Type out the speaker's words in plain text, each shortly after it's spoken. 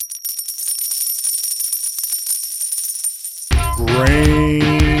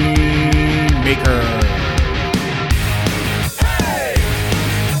Grainmaker.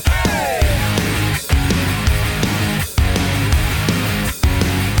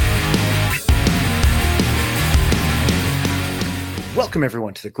 Welcome,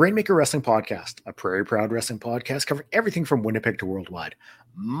 everyone, to the Grainmaker Wrestling Podcast, a Prairie Proud wrestling podcast covering everything from Winnipeg to worldwide.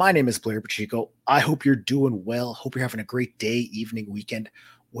 My name is Blair Pacheco. I hope you're doing well. Hope you're having a great day, evening, weekend,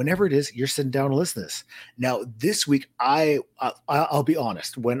 whenever it is you're sitting down to listen to this. Now, this week, I'll be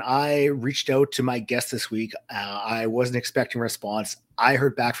honest. When I reached out to my guest this week, I wasn't expecting a response. I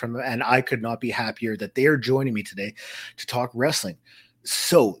heard back from them, and I could not be happier that they are joining me today to talk wrestling.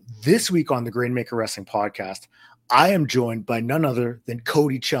 So this week on the Grainmaker Wrestling Podcast, I am joined by none other than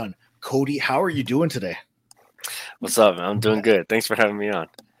Cody Chhun. Cody, how are you doing today? What's up, man? I'm doing good. Thanks for having me on.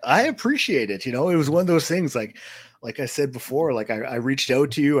 I appreciate it. You know, it was one of those things like I said before, like I reached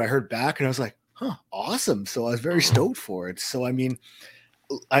out to you, I heard back, and I was like, awesome. So I was very stoked for it. So, I mean,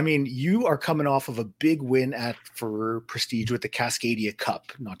 you are coming off of a big win for Prestige with the Cascadia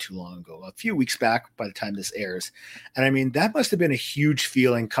Cup not too long ago, a few weeks back by the time this airs. And I mean, that must have been a huge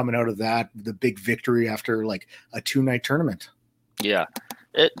feeling coming out of that, the big victory after like a 2-night tournament. Yeah,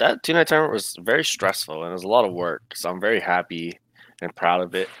 that 2-night tournament was very stressful and it was a lot of work. So I'm very happy and proud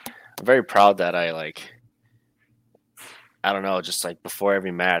of it. I'm very proud that I don't know, just like before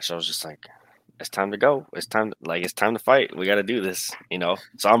every match, I was just like, it's time to go. It's time to fight. We got to do this, you know?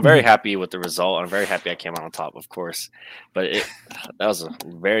 So I'm very happy with the result. I'm very happy I came out on top, of course. But that was a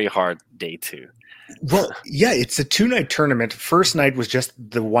very hard day too. Well, yeah, it's a 2-night tournament. First night was just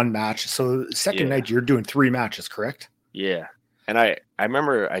the one match. So second night, you're doing 3 matches, correct? Yeah. And I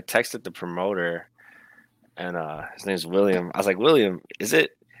remember I texted the promoter and his name's William. I was like, William, is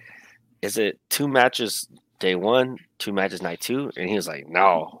it 2 matches day 1, 2 matches night 2? And he was like,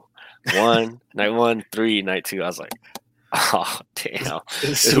 no. 1 night 1, 3 night 2. I was like, oh damn.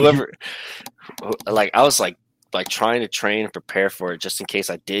 Whoever, like, I was like trying to train and prepare for it just in case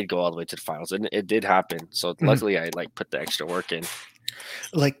I did go all the way to the finals, and it did happen. So luckily, I put the extra work in.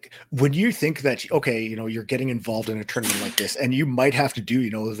 Like, when you think that, okay, you know, you're getting involved in a tournament like this, and you might have to do, you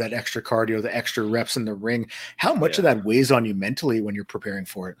know, that extra cardio, the extra reps in the ring. How much of that weighs on you mentally when you're preparing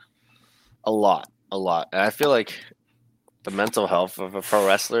for it? A lot. And I feel like the mental health of a pro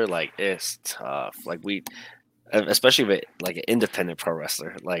wrestler, like, is tough. Like, especially with like an independent pro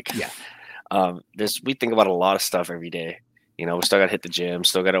wrestler, like, we think about a lot of stuff every day. You know, we still got to hit the gym,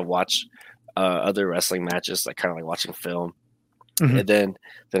 still got to watch other wrestling matches, like kind of like watching film. And then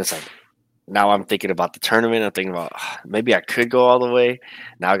it's like, now I'm thinking about the tournament. I'm thinking about maybe I could go all the way.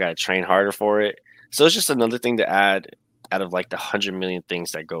 Now I got to train harder for it. So it's just another thing to add out of like the 100 million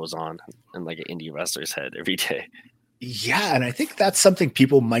things that goes on in like an indie wrestler's head every day. Yeah, and I think that's something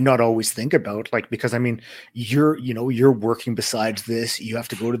people might not always think about, like, because I mean, you're working besides this. You have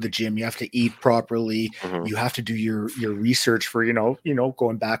to go to the gym, you have to eat properly, you have to do your research for you know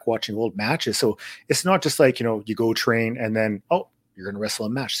going back watching old matches. So it's not just like you go train and then you're gonna wrestle a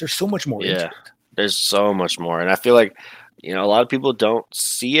match. There's so much more into it. There's so much more, and I feel like a lot of people don't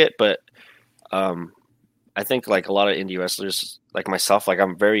see it, but I think like a lot of indie wrestlers, like myself, like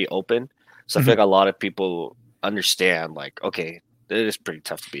I'm very open, so I feel like a lot of people understand, like, okay, it is pretty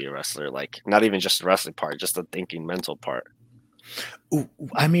tough to be a wrestler, like not even just the wrestling part, just the thinking mental part.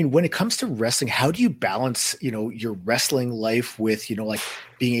 I mean, when it comes to wrestling, how do you balance your wrestling life with like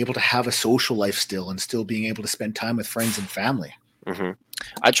being able to have a social life still and still being able to spend time with friends and family?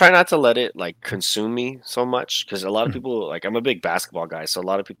 I try not to let it like consume me so much, because a lot of people, like, I'm a big basketball guy, so a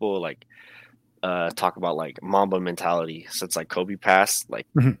lot of people like talk about like Mamba mentality since like Kobe passed like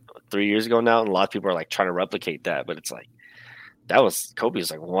 3 years ago now, and a lot of people are like trying to replicate that, but it's like Kobe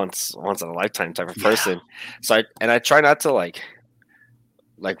was like once in a lifetime type of person. So I try not to like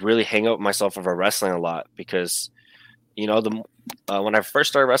really hang out myself over wrestling a lot, because when I first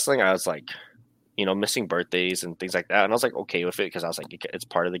started wrestling, I was like missing birthdays and things like that, and I was like okay with it, because I was like, it's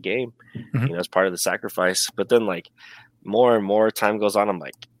part of the game, it's part of the sacrifice. But then like more and more time goes on, I'm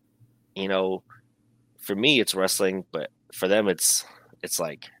like, for me it's wrestling, but for them it's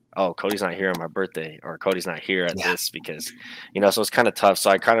like, oh, Cody's not here on my birthday, or Cody's not here at this, because so it's kind of tough.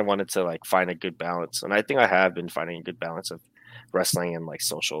 So I kind of wanted to like find a good balance, and I think I have been finding a good balance of wrestling and like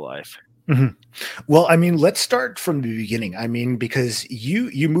social life. Well, I mean, let's start from the beginning. I mean, because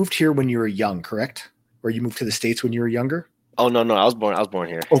you moved here when you were young, correct? Or you moved to the States when you were younger? Oh, no, I was born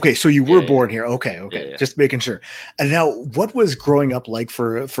here. Okay, so you were born here. Okay. Yeah. Just making sure. And now, what was growing up like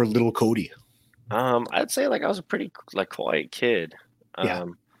for little Cody? I'd say like I was a pretty like quiet kid.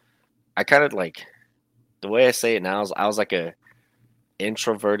 I kind of like, the way I say it now is I was like a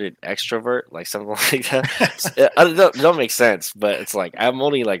introverted extrovert, like something like that. It don't make sense, but it's like I'm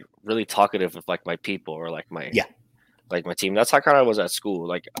only like really talkative with like my people or like my team. That's how kind of I was at school.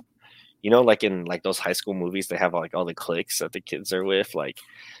 Like, like in like those high school movies, they have like all the cliques that the kids are with, like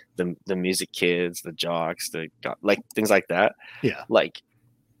the music kids, the jocks, like things like that. Yeah. Like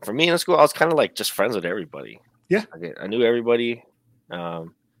for me in school, I was kind of like just friends with everybody. Yeah. I knew everybody.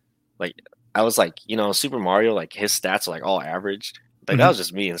 Like I was like, Super Mario, like his stats are like all averaged. Like that was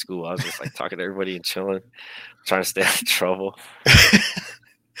just me in school. I was just like talking to everybody and chilling, trying to stay out of trouble.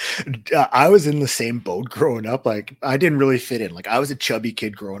 I was in the same boat growing up. Like I didn't really fit in. Like I was a chubby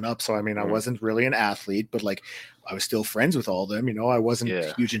kid growing up. So, I mean, I wasn't really an athlete, but like I was still friends with all of them. I wasn't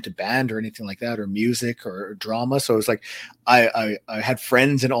huge into band or anything like that or music or drama. So it was like, I had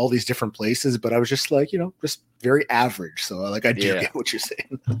friends in all these different places, but I was just like, just very average. So like, I do get what you're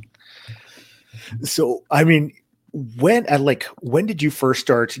saying. So, I mean, when did you first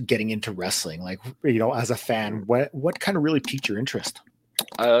start getting into wrestling? Like, as a fan, what kind of really piqued your interest?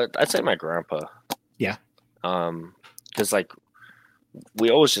 I'd say my grandpa. Yeah. Because like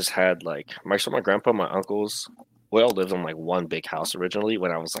we always just had like my grandpa, my uncles, we all lived in like one big house originally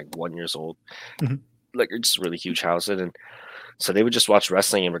when I was like 1 year old. Like just really huge house, and so they would just watch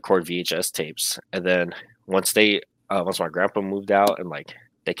wrestling and record VHS tapes. And then once my grandpa moved out and like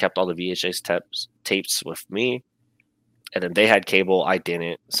they kept all the VHS tapes with me, and then they had cable, I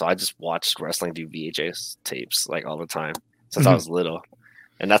didn't, so I just watched wrestling through VHS tapes like all the time since I was little.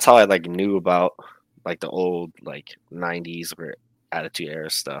 And that's how I like knew about like the old like 90s or Attitude Era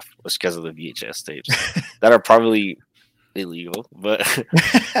stuff, was because of the VHS tapes that are probably illegal, but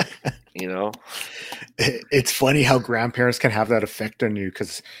it's funny how grandparents can have that effect on you,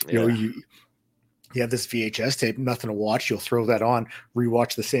 because you have this VHS tape, nothing to watch, you'll throw that on,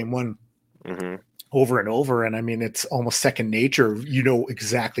 rewatch the same one over and over, and I mean it's almost second nature. You know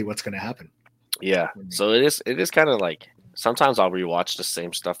exactly what's going to happen. Yeah, so it is kind of like sometimes I'll rewatch the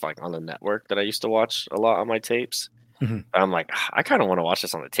same stuff like on the network that I used to watch a lot on my tapes. I'm like, I kind of want to watch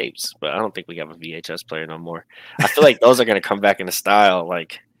this on the tapes, but I don't think we have a VHS player no more. I feel like those are going to come back into style.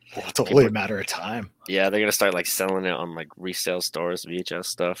 Like, it's only a matter of time. Yeah, they're going to start like selling it on like resale stores, VHS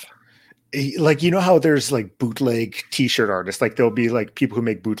stuff. Like, how there's like bootleg t-shirt artists, like there'll be like people who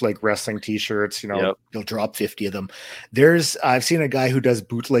make bootleg wrestling t-shirts, they'll drop 50 of them. I've seen a guy who does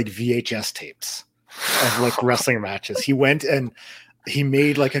bootleg VHS tapes of like wrestling matches. He went and he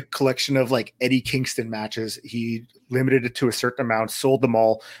made like a collection of like Eddie Kingston matches. He limited it to a certain amount, sold them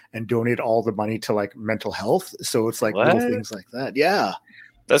all, and donated all the money to like mental health. So it's like little things like that. Yeah.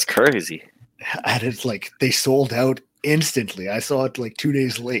 That's crazy. And it's like they sold out instantly. I saw it like 2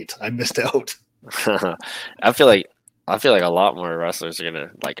 days late. I missed out. I feel like a lot more wrestlers are gonna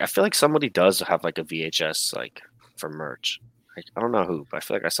like. I feel like somebody does have like a VHS like for merch. Like, I don't know who, but I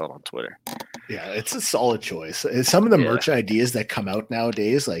feel like I saw it on Twitter. Yeah, it's a solid choice. Some of the merch ideas that come out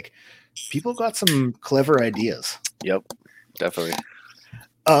nowadays, like people got some clever ideas. Yep, definitely.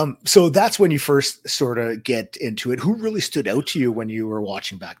 So that's when you first sort of get into it. Who really stood out to you when you were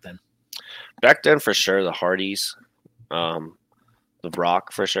watching back then? Back then, for sure, the Hardys, The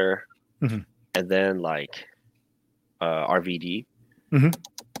Rock for sure, and then like RVD.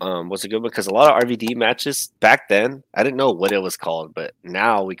 Was a good one because a lot of RVD matches back then, I didn't know what it was called, but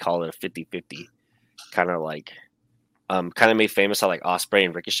now we call it a 50-50. Kind of like made famous how like Ospreay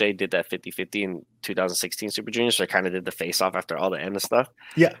and Ricochet did that 50-50 in 2016 Super Junior, so they kind of did the face off after all the end of stuff.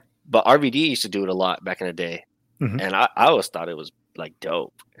 Yeah. But RVD used to do it a lot back in the day. And I always thought it was like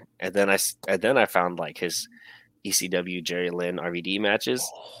dope. And then I found like his ECW Jerry Lynn RVD matches,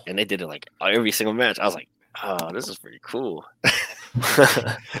 and they did it like every single match. I was like, oh, this is pretty cool.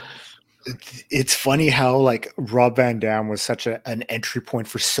 It's funny how like Rob Van Dam was such an entry point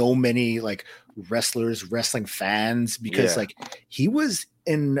for so many like wrestlers, wrestling fans, because like he was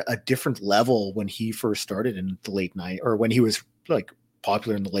in a different level when he first started in the late 90s, or when he was like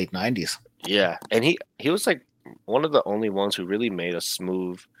popular in the late 90s. Yeah, and he was like one of the only ones who really made a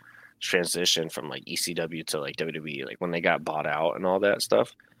smooth transition from like ECW to like WWE, like when they got bought out and all that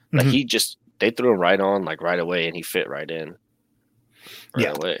stuff. Like they threw him right on like right away, and he fit right in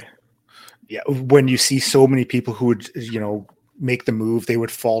right away. Yeah, when you see so many people who would, make the move, they would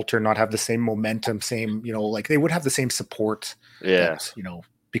falter, not have the same momentum, same, like they would have the same support. Yeah. That,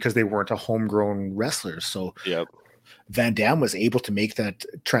 because they weren't a homegrown wrestlers. So Van Dam was able to make that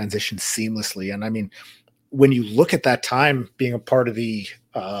transition seamlessly. And I mean, when you look at that time being a part of the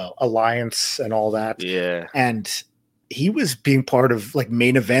alliance and all that, and he was being part of like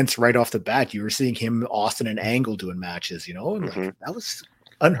main events right off the bat. You were seeing him, Austin, and Angle doing matches, and like, that was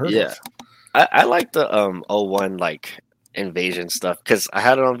unheard of. I like the 01 like Invasion stuff because I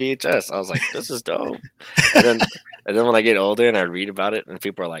had it on VHS. I was like, this is dope. And then when I get older and I read about it, and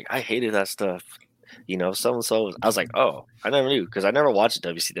people are like, I hated that stuff. You know, so and so. I was like, oh, I never knew because I never watched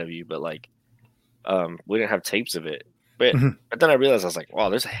WCW, but like, we didn't have tapes of it. But Mhm. but then I realized I was like, wow,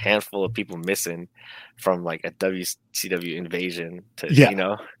 there's a handful of people missing from like a WCW invasion to Yeah. you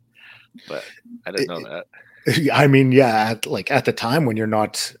know, but I didn't know that. I mean, yeah, at the time when you're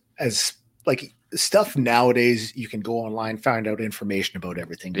not as like stuff nowadays, you can go online, find out information about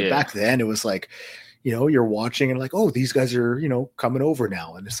everything. But Yeah. back then it was like, you're watching and like, oh, these guys are, coming over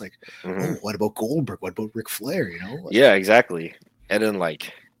now. And it's like, Mhm. oh, what about Goldberg? What about Ric Flair? Like, Yeah, exactly. And then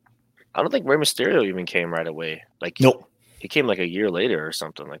like, I don't think Rey Mysterio even came right away. Like, nope. he came like a year later or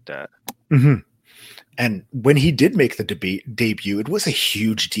something like that. Mm-hmm. And when he did make the debut, it was a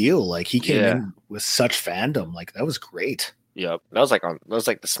huge deal. Like he came in with such fandom. Like that was great. Yep. That was like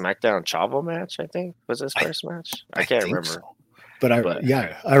the SmackDown Chavo match, I think, was his first match. I can't remember. So. But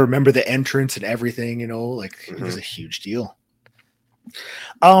I remember the entrance and everything, like it was a huge deal.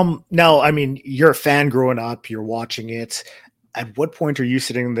 Now, I mean, you're a fan growing up, you're watching it. At what point are you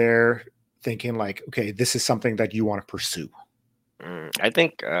sitting there thinking like, okay, this is something that you want to pursue? I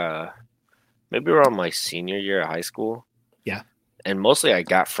think maybe around my senior year of high school. Yeah. And mostly I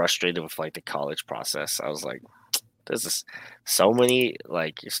got frustrated with like the college process. I was like, there's just so many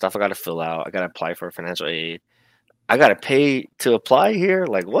like stuff I got to fill out. I got to apply for financial aid. I got to pay to apply here.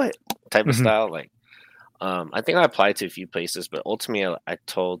 Like what type of style? Like, I think I applied to a few places, but ultimately I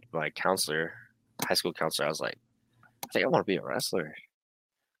told my counselor, high school counselor, I was like, I think I want to be a wrestler.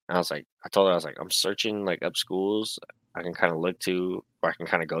 And I told her, I was like, I'm searching like up schools I can kind of look to or I can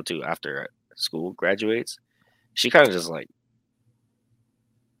kind of go to after school graduates. She kind of just like,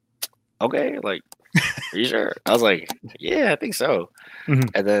 okay, like, are you sure? I was like, yeah, I think so. And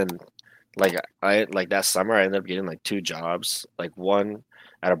then like I like that summer I ended up getting like 2 jobs, like one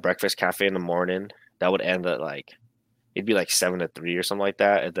at a breakfast cafe in the morning that would end at like it'd be like 7 to 3 or something like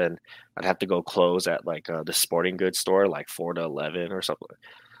that, and then I'd have to go close at like the sporting goods store like 4 to 11 or something.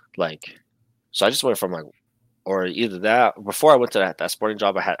 Like, so I just went from like, or either that before I went to that sporting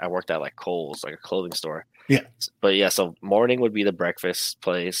job I worked at like Kohl's, like a clothing store. Yeah. But yeah, so morning would be the breakfast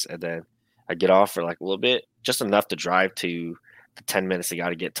place, and then I get off for like a little bit, just enough to drive to the 10 minutes I got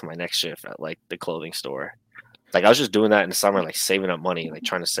to get to my next shift at like the clothing store. Like I was just doing that in the summer, like saving up money, like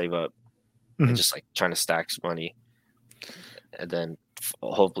trying to save up and just like trying to stack money, and then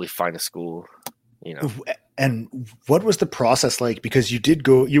hopefully find a school, And what was the process like? Because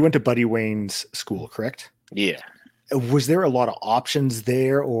you went to Buddy Wayne's school, correct? Yeah. Was there a lot of options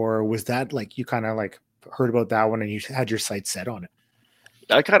there, or was that like you kind of like heard about that one and you had your sights set on it?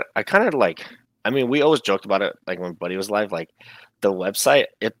 I kind of like, I mean, we always joked about it, like when Buddy was live, like the website,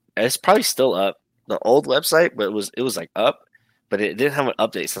 it's probably still up, the old website, but it was like up, but it didn't have an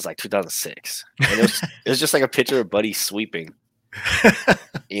update since like 2006, and it was just like a picture of Buddy sweeping,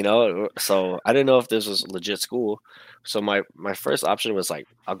 So I didn't know if this was legit school. So my first option was like,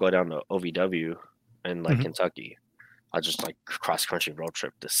 I'll go down to OVW in like Kentucky. I'll just like cross country road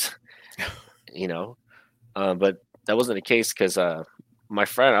trip this, but that wasn't the case because my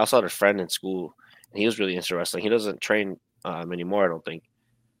friend, I also had a friend in school, and he was really into wrestling. He doesn't train anymore, I don't think,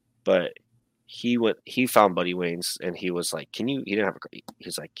 but he found Buddy Wayne's, and he was like,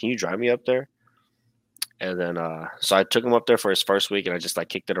 he's like, can you drive me up there? And then so I took him up there for his first week, and I just like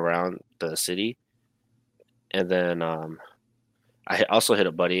kicked it around the city. And then I also hit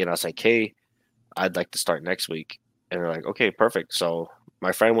a buddy, and I was like, hey, I'd like to start next week. And they're like, okay, perfect. So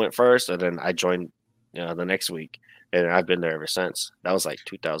my friend went first, and then I joined the next week, and I've been there ever since. That was like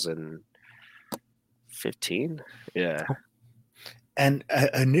 2015. Yeah. And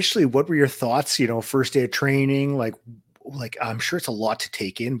initially, what were your thoughts? First day of training, like I'm sure it's a lot to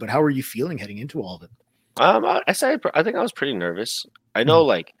take in, but how are you feeling heading into all of it? I think I was pretty nervous. I know,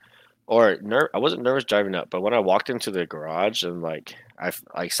 I wasn't nervous driving up, but when I walked into the garage and like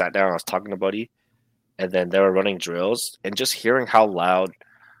I sat down, I was talking to Buddy, and then they were running drills, and just hearing how loud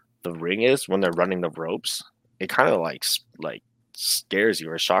the ring is when they're running the ropes, it kind of like scares you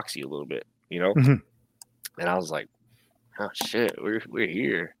or shocks you a little bit, And I was like, oh shit, we're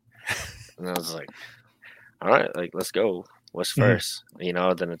here, and I was like, all right, like let's go. What's first?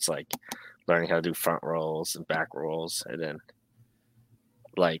 Then it's like learning how to do front rolls and back rolls, and then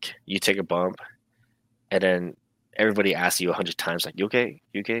like you take a bump, and then everybody asks you 100 times like, you okay,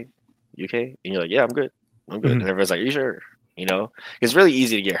 and you're like, yeah, I'm good, and everyone's like, are you sure? It's really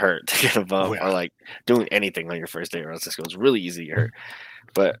easy to get hurt to get a bump or like doing anything on your first day around Cisco. It's really easy to get hurt,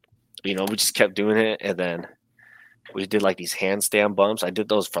 but we just kept doing it, and then we did like these handstand bumps. I did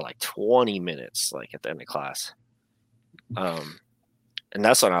those for like 20 minutes, like at the end of class. And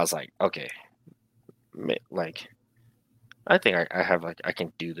that's when I was like, okay, like I think I have like I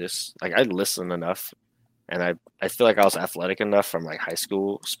can do this. Like I listen enough, and I feel like I was athletic enough from like high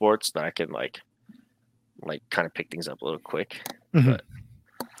school sports that I can like kind of pick things up a little quick. Mm-hmm.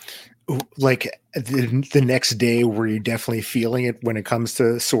 But like the next day, were you definitely feeling it when it comes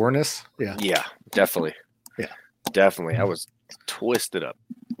to soreness? Yeah, definitely. Yeah, definitely. I was twisted up.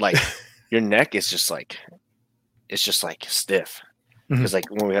 Like your neck is just like stiff. Because like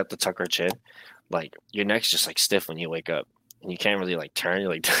when we have to tuck our chin, like your neck's just like stiff when you wake up, and you can't really like turn. You're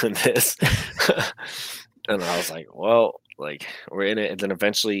like doing this. And I was like, well, like we're in it. And then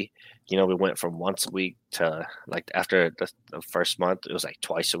eventually, we went from once a week to like after the first month, it was like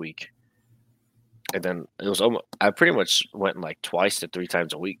twice a week. And then it was almost, I pretty much went like twice to 3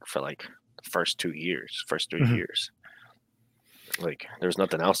 times a week for like the first 3 years. Like there was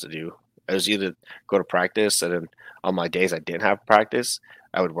nothing else to do. I was either go to practice, and then on my days I didn't have practice,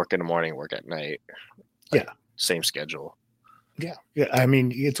 I would work in the morning, work at night. Like, same schedule. Yeah. I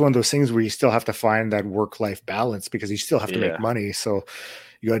mean, it's one of those things where you still have to find that work-life balance because you still have to make money. So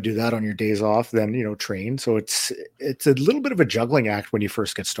you got to do that on your days off, then, train. So it's a little bit of a juggling act when you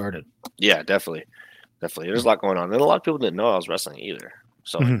first get started. Yeah, definitely. There's a lot going on. And a lot of people didn't know I was wrestling either.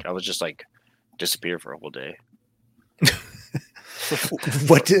 So like, I was just like disappear for a whole day.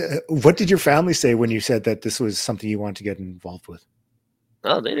 What did your family say when you said that this was something you wanted to get involved with?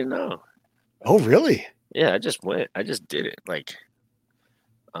 Oh, they didn't know. Oh, really? Yeah, I just went. I just did it. Like,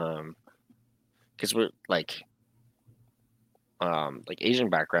 because we're like Asian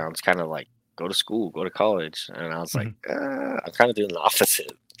backgrounds, kind of like go to school, go to college, and I was like, I'm kind of doing the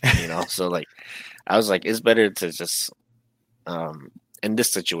opposite, So like, I was like, it's better to just, in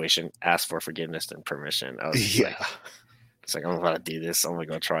this situation, ask for forgiveness than permission. I was like, it's like I'm about to do this. I'm gonna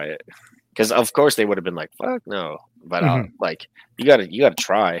go try it. Because of course they would have been like, fuck no, but like you gotta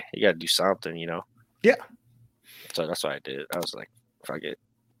try. You gotta do something, Yeah. So that's what I did. I was like, fuck it.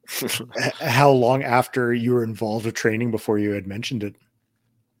 How long after you were involved with training before you had mentioned it?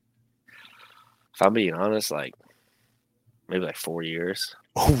 If I'm being honest, like maybe like 4 years.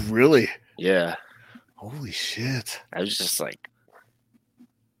 Oh, really? Yeah. Holy shit. I was just like,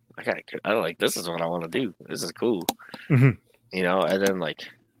 I like, this is what I want to do. This is cool. And then like,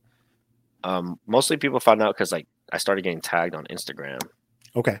 mostly people found out because like I started getting tagged on Instagram.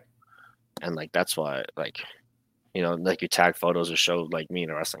 Okay. And like, that's why like, like you tag photos or show like me in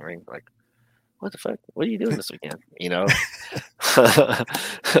a wrestling ring, like, what the fuck? What are you doing this weekend?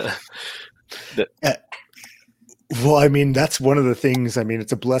 Well, I mean, that's one of the things. I mean,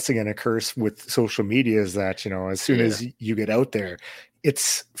 it's a blessing and a curse with social media is that, as soon as you get out there,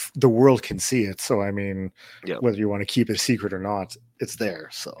 the world can see it. So, I mean, whether you want to keep it a secret or not, it's there.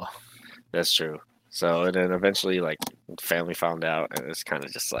 So that's true. So, and then eventually like family found out, and it's kind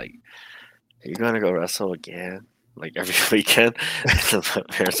of just like, are you going to go wrestle again? Like every weekend? And my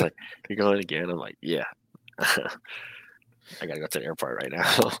parents like, you're going again? I'm like, yeah. I gotta go to the airport right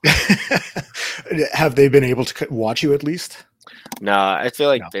now. Have they been able to watch you at least? No, I feel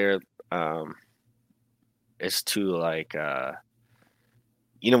like they're it's too like when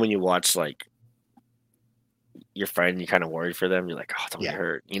you watch like your friend, you kind of worry for them. You're like, oh, don't get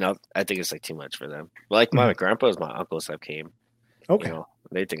hurt. I think it's like too much for them. But like my grandpas, my uncles have came. Okay.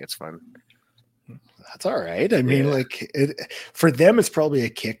 They think it's fun. That's all right. I mean, like for them, it's probably a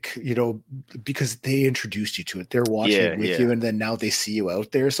kick, because they introduced you to it. They're watching it with you, and then now they see you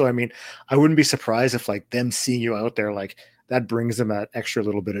out there. So, I mean, I wouldn't be surprised if like them seeing you out there, like that brings them that extra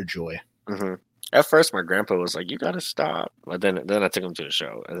little bit of joy. At first, my grandpa was like, "You got to stop," but then I took him to the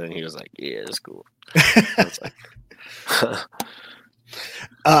show, and then he was like, "Yeah, it's cool." Like,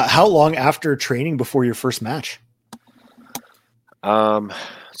 how long after training before your first match?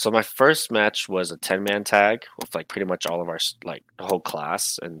 So my first match was a 10-man tag with like pretty much all of our like the whole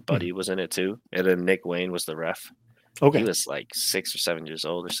class, and Buddy was in it too. And then Nick Wayne was the ref. Okay. He was like 6 or 7 years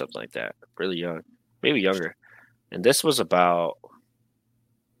old or something like that. Really young, maybe younger. And this was about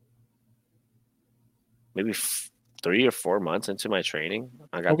maybe 3 or 4 months into my training.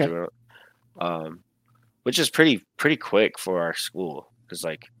 I got through it, which is pretty quick for our school because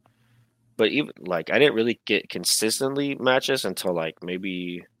like. But even like I didn't really get consistently matches until like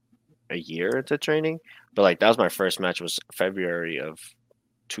maybe a year into training. But like that was my first match was February of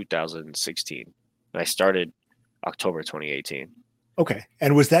 2016. And I started October 2018. Okay.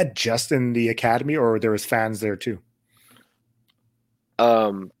 And was that just in the academy or there was fans there too?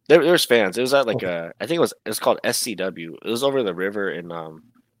 There was fans. It was at like I think it was called SCW. It was over the river in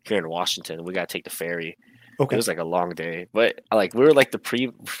here in Washington. We got to take the ferry. Okay. It was like a long day, but like we were like the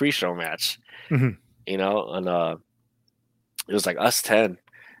pre-show match, and it was like us 10,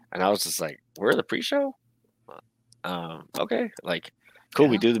 and I was just like, we're the pre-show. Okay, like cool.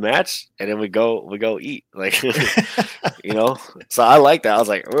 Yeah. We do the match, and then we go eat. Like, you know. So I like that. I was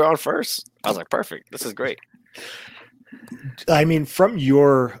like, we're on first. I was like, perfect. This is great. I mean, from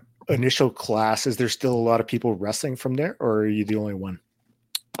your initial class, is there still a lot of people wrestling from there, or are you the only one?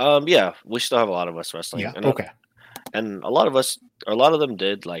 Yeah, we still have a lot of us wrestling. Yeah. And, Okay. and a lot of them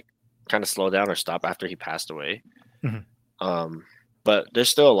did like kind of slow down or stop after he passed away. Mm-hmm. But there's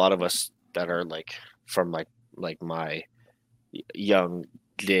still a lot of us that are like from like my young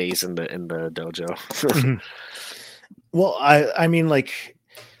days in the dojo. Mm-hmm. Well, I mean, like,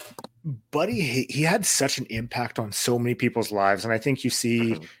 Buddy, he had such an impact on so many people's lives, and I think you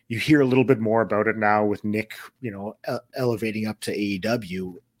hear a little bit more about it now with Nick, elevating up to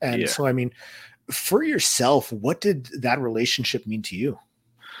AEW. And so, I mean, for yourself, what did that relationship mean to you?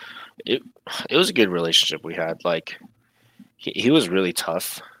 It was a good relationship we had. Like, he was really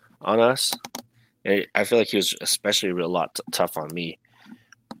tough on us. I feel like he was especially a lot tough on me.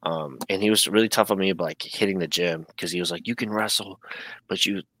 And he was really tough on me, like hitting the gym, because he was like, "You can wrestle, but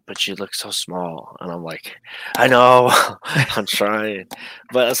you look so small." And I'm like, "I know, I'm trying,"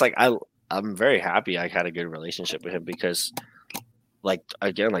 but it's like I'm very happy I had a good relationship with him, because, like,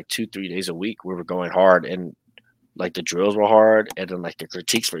 again, like 2-3 days a week we were going hard, and like the drills were hard, and then like the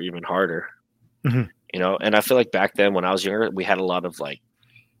critiques were even harder. Mm-hmm. And I feel like back then when I was younger, we had a lot of like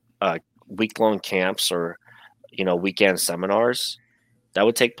week-long camps or weekend seminars that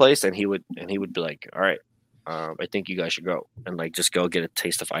would take place, and he would be like, "All right, I think you guys should go and like just go get a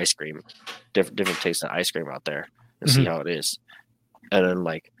taste of ice cream, different taste of ice cream out there, and see how it is." And then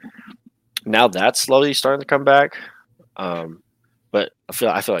like now that's slowly starting to come back, but I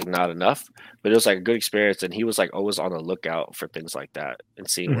feel like not enough. But it was like a good experience, and he was like always on the lookout for things like that and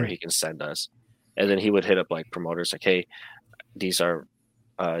seeing where he can send us. And then he would hit up like promoters like, "Hey, these are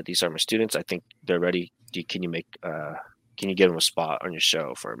my students. I think they're ready. Can you give them a spot on your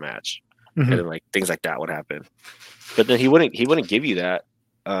show for a match?" And then like things like that would happen. But then he wouldn't give you that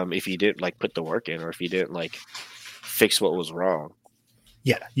if you didn't like put the work in, or if you didn't like fix what was wrong.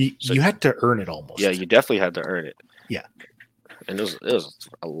 Yeah, you had to earn it almost. Yeah, you definitely had to earn it. Yeah, and it was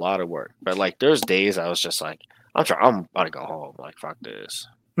a lot of work. But like there's days I was just like, I'm about to go home. Like, fuck this,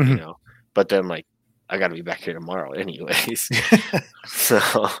 But then like I got to be back here tomorrow anyways.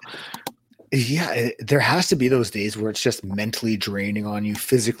 So. Yeah, there has to be those days where it's just mentally draining on you,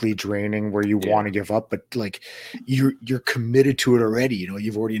 physically draining, where you want to give up, but like you're committed to it already.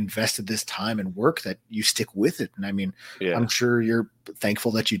 You've already invested this time and work that you stick with it. And I mean, I'm sure you're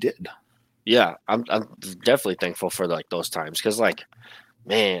thankful that you did. Yeah, I'm definitely thankful for like those times, because like,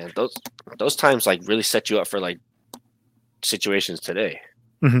 man, those times like really set you up for like situations today.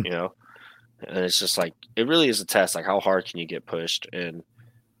 And it's just like it really is a test. Like, how hard can you get pushed, and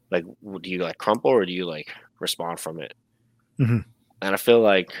like, do you like crumple, or do you like respond from it? And I feel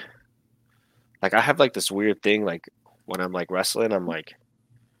like I have like this weird thing, like when I'm like wrestling, I'm like,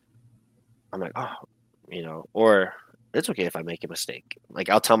 oh, or it's okay if I make a mistake. Like,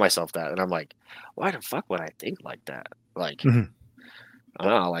 I'll tell myself that, and I'm like, why the fuck would I think like that? Like, I don't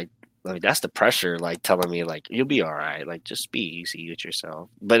know, like that's the pressure, like telling me like you'll be all right, like just be easy with yourself.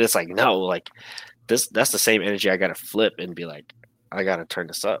 But it's like, no, like that's the same energy I gotta flip and be like, I gotta turn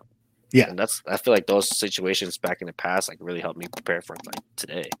this up. Yeah. And I feel like those situations back in the past like really helped me prepare for like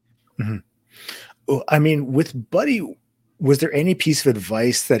today. Well, I mean, with Buddy, was there any piece of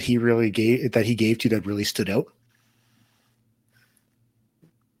advice that he gave to you that really stood out?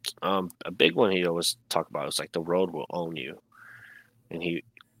 A big one he always talked about was like the road will own you. And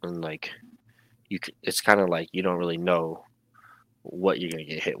like it's kind of like you don't really know what you're gonna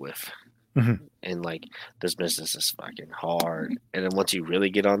get hit with. And like this business is fucking hard, and then once you really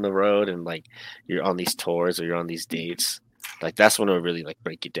get on the road and like you're on these tours or you're on these dates, like that's when it'll really like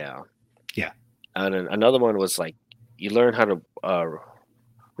break you down. Yeah. And then another one was like you learn how to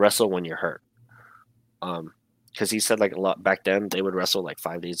wrestle when you're hurt, because he said like a lot back then they would wrestle like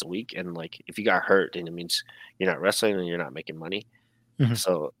 5 days a week, and like if you got hurt, then it means you're not wrestling and you're not making money.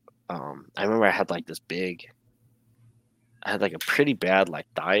 So I remember I had like a pretty bad like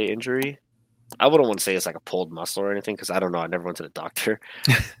thigh injury. I wouldn't want to say it's like a pulled muscle or anything, because I don't know. I never went to the doctor,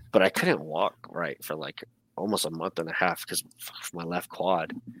 but I couldn't walk right for like almost a month and a half because of my left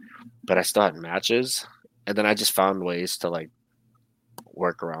quad. But I still had matches, and then I just found ways to like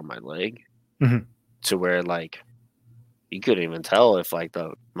work around my leg to where like you couldn't even tell if like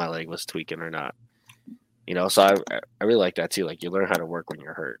my leg was tweaking or not. So I really like that too. Like you learn how to work when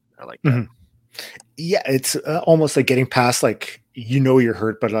you're hurt. I like that. Yeah, it's almost like getting past, like, you're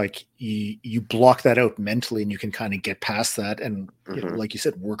hurt, but like you block that out mentally, and you can kind of get past that, and like you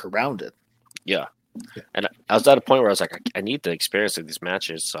said, work around it. Yeah. And I was at a point where I was like, I need the experience of these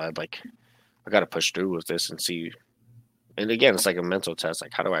matches, so I got to push through with this and see. And again, it's like a mental test.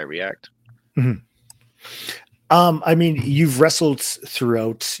 Like, how do I react? Mm-hmm. I mean, you've wrestled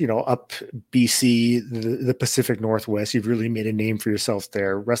throughout, up BC, the Pacific Northwest. You've really made a name for yourself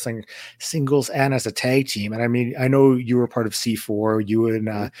there, wrestling singles and as a tag team. And I mean, I know you were part of C4, you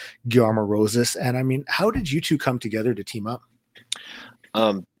and Guillermo Rosas. And I mean, how did you two come together to team up?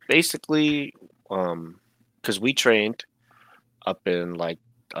 Basically, because we trained up in like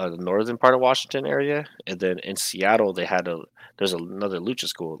the northern part of Washington area, and then in Seattle there's another lucha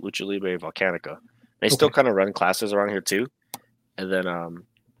school, Lucha Libre Volcanica. They still kind of run classes around here too. And then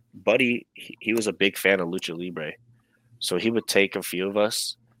Buddy, he was a big fan of Lucha Libre, so he would take a few of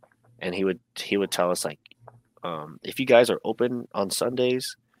us, and he would tell us like, if you guys are open on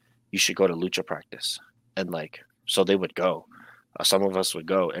Sundays, you should go to lucha practice. And like, so they would go. Some of us would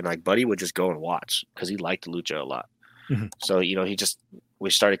go, and like Buddy would just go and watch because he liked lucha a lot. Mm-hmm. So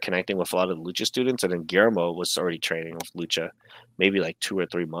we started connecting with a lot of the lucha students, and then Guillermo was already training with lucha, maybe like 2 or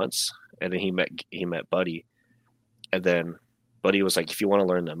 3 months. And then he met Buddy, and then Buddy was like, if you want to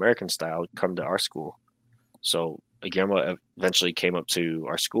learn the American style, come to our school. So Guillermo eventually came up to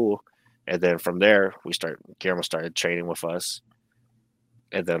our school, and then from there Guillermo started training with us,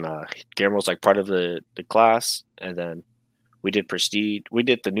 and then Guillermo was like part of the class, and then we did Prestige. We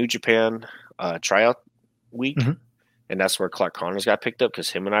did the New Japan tryout week, and that's where Clark Connors got picked up because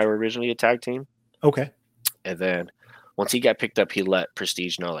him and I were originally a tag team. Okay, and then once he got picked up, he let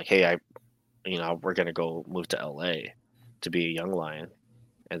Prestige know, like, hey, we're going to go move to LA to be a young lion.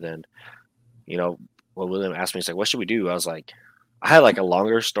 And then, when William asked me, he's like, what should we do? I was like, I had like a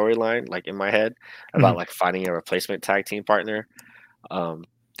longer storyline, like in my head about like finding a replacement tag team partner,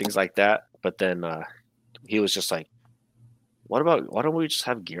 things like that. But then he was just like, why don't we just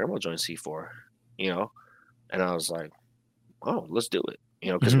have Guillermo join C4, And I was like, oh, let's do it.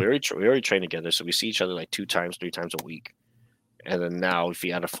 Because we already train together, so we see each other like 2 times, 3 times a week. And then now if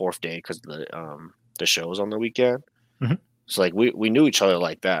we had a 4th day because the shows on the weekend, so like we knew each other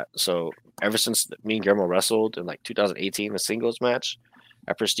like that. So ever since me and Guillermo wrestled in like 2018, a singles match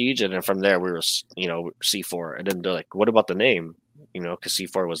at Prestige, and then from there we were C4. And then they're like, what about the name? Because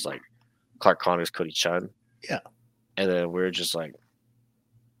C4 was like Clark Connors, Cody Chhun. Yeah. And then we were just like,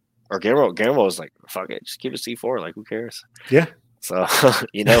 or Guillermo was like, fuck it, just keep it C4. Like, who cares? Yeah. So,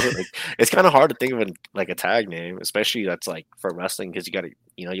 like, it's kind of hard to think of a tag name, especially that's like for wrestling, because you got to,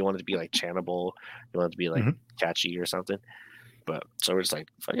 you want it to be like chantable, you want it to be like catchy or something. But so we're just like,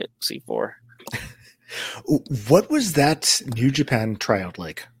 fuck it, C4. What was that New Japan tryout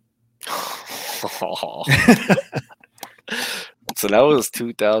like? So that was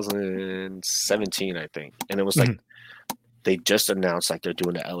 2017, I think. And it was like, they just announced like they're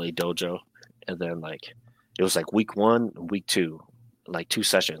doing the LA dojo. And then like, it was like week 1, week 2, like 2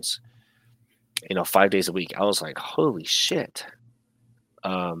 sessions, 5 days a week. I was like, holy shit.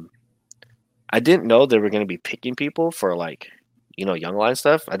 I didn't know they were going to be picking people for like, Young Line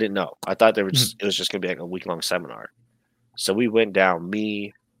stuff. I didn't know. I thought it was just going to be like a week-long seminar. So we went down,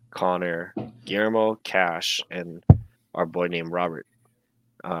 me, Connor, Guillermo, Cash, and our boy named Robert.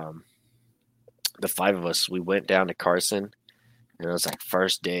 The 5 of us, we went down to Carson, and it was like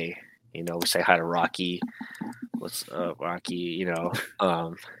first day. We say hi to Rocky. What's up, Rocky?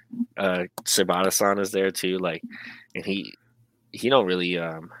 Sabata-san is there too. Like, and he don't really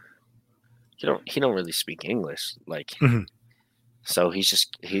he don't really speak English. Like, so he's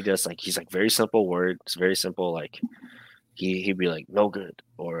like very simple words. It's very simple. Like he'd be like no good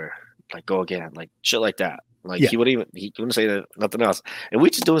or like go again, like shit like that. Like he wouldn't say that, nothing else. And we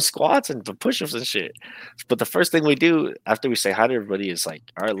just doing squats and push-ups and shit. But the first thing we do after we say hi to everybody is like,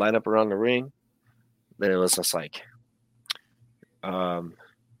 all right, line up around the ring. Then it was just like, you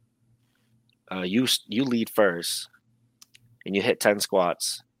lead first, and you hit 10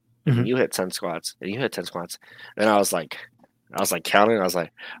 squats. And you hit 10 squats, and you hit 10 squats. And I was like counting. I was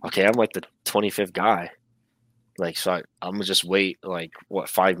like, okay, I'm like the 25th guy. Like, so I'm gonna just wait like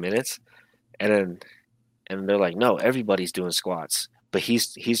 5 minutes, and they're like, no, everybody's doing squats, but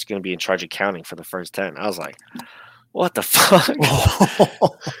he's going to be in charge of counting for the first 10. I was like, what the fuck?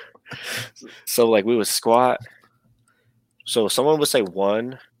 So like we would squat. So someone would say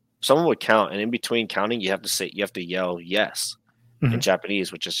 1, someone would count, and in between counting, you have to yell yes in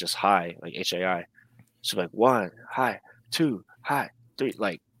Japanese, which is just hi, like HAI. So like 1, hi, 2, hi, 3,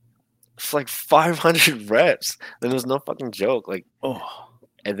 like it's like 500 reps. Then there's no fucking joke. Like,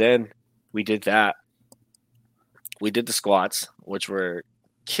 and then we did that. We did the squats, which were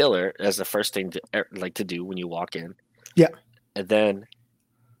killer as the first thing to do when you walk in. Yeah. And then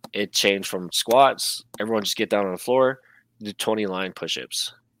it changed from squats. Everyone just get down on the floor, do 20 line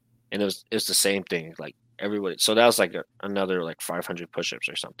push-ups, and it was the same thing. Like everybody. So that was like another like 500 push-ups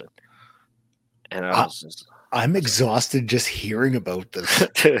or something. And I was just, I'm exhausted just hearing about this.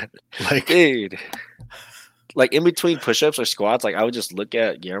 Like, dude, like in between push-ups or squats, like I would just look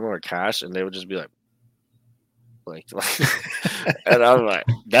at Guillermo or Cash, and they would just be like, and I'm like,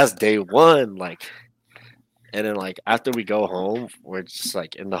 that's day one, like. And then, like, after we go home, we're just,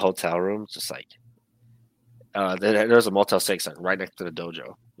 like, in the hotel room, just, like, there's a Motel 6 like, right next to the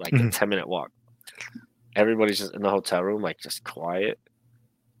dojo, like, a 10-minute walk. Everybody's just in the hotel room, like, just quiet.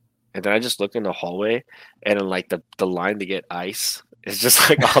 And then I just look in the hallway, and then, like, the line to get ice is just,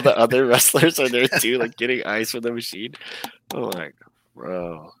 like, all the other wrestlers are there, too, like, getting ice from the machine. I'm like,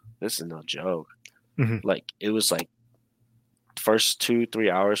 bro, this is no joke. Like, it was, like, first 2-3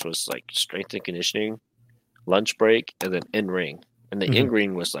 hours was, like, strength and conditioning, lunch break, and then in ring. And the in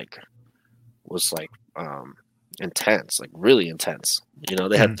ring was intense, like really intense. You know,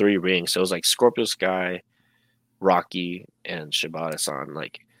 they had 3 rings. So it was like Scorpio Sky, Rocky, and Shibata-san.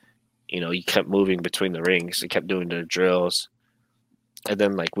 Like, you know, you kept moving between the rings. They kept doing their drills. And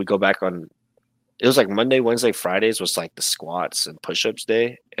then like we go back on, it was like Monday, Wednesday, Fridays was like the squats and push-ups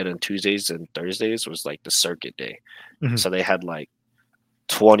day. And then Tuesdays and Thursdays was like the circuit day. So they had like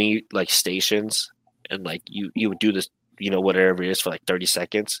 20 like stations. And like you would do this, you know, whatever it is for like 30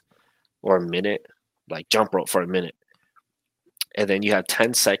 seconds or a minute, like jump rope for a minute. And then you have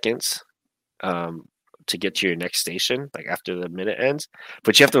 10 seconds to get to your next station, like after the minute ends.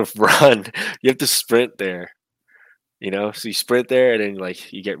 But you have to run. You have to sprint there, you know? So you sprint there and then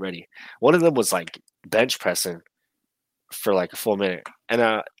like you get ready. One of them was like bench pressing for like a full minute. And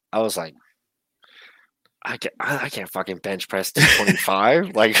I was like, I can't fucking bench press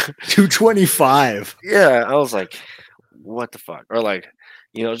 225. Like 225. Yeah, I was like, what the fuck? Or like,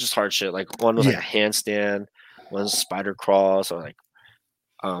 you know, just hard shit. Like one was like a handstand, one's spider crawls, or like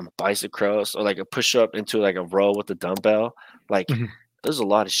bicep curls, or like a push up into like a row with the dumbbell. Like there's a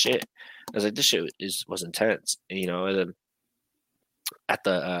lot of shit. I was like, this shit was intense, you know. And then at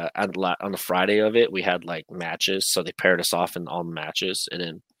the on the Friday of it, we had like matches, so they paired us off in all the matches, and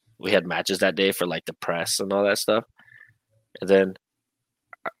then we had matches that day for like the press and all that stuff. And then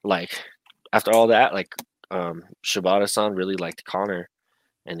like after all that, like Shibata-san really liked Connor,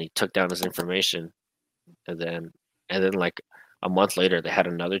 and he took down his information. And then like a month later, they had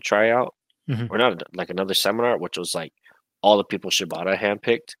another tryout, or not like another seminar, which was like all the people Shibata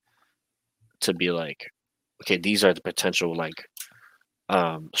handpicked to be like, okay, these are the potential like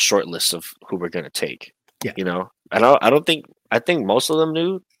short lists of who we're gonna take. Yeah, you know, and I think most of them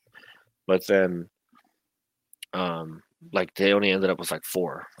knew. But then, like they only ended up with like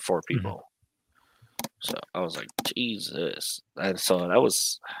four people. So I was like, Jesus. And so I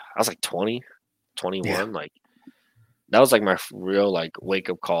was like 20, 21. Like that was like my real like wake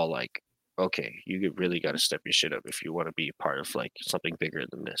up call. Like, okay, you really got to step your shit up if you want to be part of like something bigger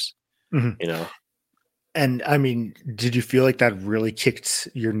than this, you know? And I mean, did you feel like that really kicked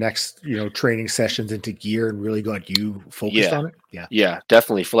your next, you know, training sessions into gear and really got you focused on it? Yeah,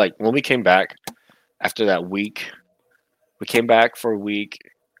 definitely. For like when we came back after that week, we came back for a week.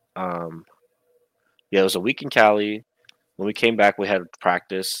 It was a week in Cali. When we came back, we had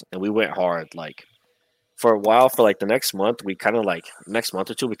practice and we went hard. Like for a while, for like the next month, we kind of like next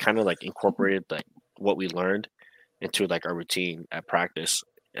month or two, we kind of like incorporated like what we learned into like our routine at practice.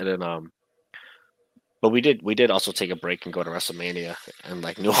 And then but we did also take a break and go to WrestleMania and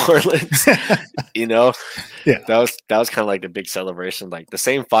like New Orleans, you know? Yeah. That was kind of like the big celebration. Like the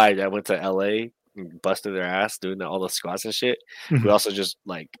same fight that went to LA and busted their ass doing all the squats and shit. We also just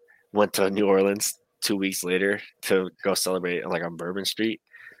like went to New Orleans 2 weeks later to go celebrate like on Bourbon Street.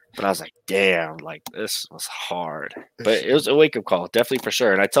 But I was like, damn, like this was hard. But it was a wake up call, definitely for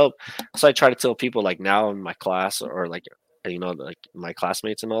sure. And I try to tell people like now in my class or like, you know, like my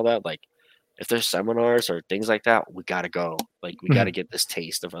classmates and all that, like, if there's seminars or things like that, we got to go. Like, we got to get this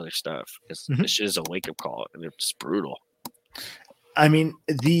taste of other stuff. Because this shit is a wake-up call, and it's brutal. I mean,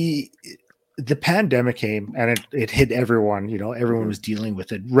 the pandemic came, and it hit everyone. You know, everyone was dealing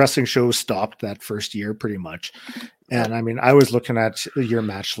with it. Wrestling shows stopped that first year pretty much. And, I mean, I was looking at your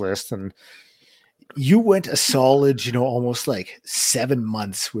match list, and you went a solid, you know, almost like 7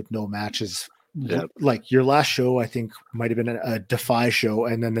 months with no matches. Yep. Like your last show, I think might have been a DEFY show.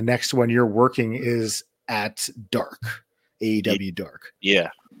 And then the next one you're working is at Dark, AEW Dark.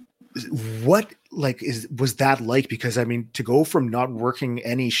 Yeah. What was that like? Because I mean, to go from not working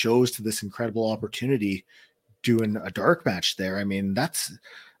any shows to this incredible opportunity, doing a dark match there, I mean, that's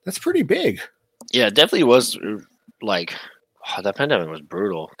pretty big. Yeah, it definitely was. Like, that pandemic was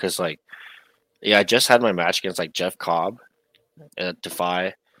brutal because, like, yeah, I just had my match against like Jeff Cobb at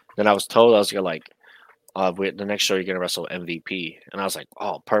DEFY. Then I was told I was gonna like, the next show you're gonna wrestle MVP, and I was like,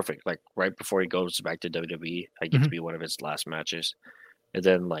 oh, perfect. Like right before he goes back to WWE, I get to be one of his last matches. And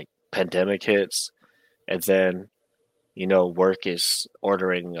then like pandemic hits, and then work is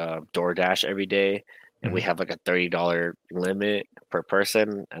ordering DoorDash every day, and we have like a $30 limit per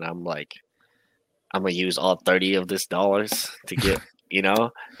person, and I'm like, I'm gonna use all 30 of this dollars to get,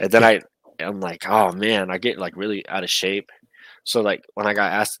 and then I'm like, oh man, I get like really out of shape. So like when I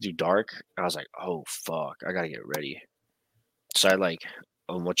got asked to do dark, I was like, oh fuck, I gotta get ready. So I like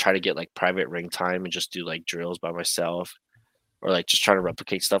will try to get like private ring time and just do like drills by myself, or like just trying to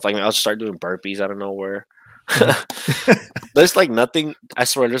replicate stuff. Like I'll start doing burpees out of nowhere. There's like nothing. I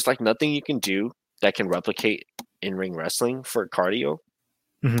swear, there's like nothing you can do that can replicate in ring wrestling for cardio.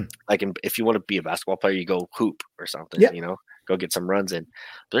 Like if you want to be a basketball player, you go hoop or something. Go get some runs in.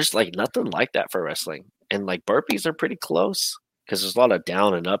 There's like nothing like that for wrestling, and like burpees are pretty close because there's a lot of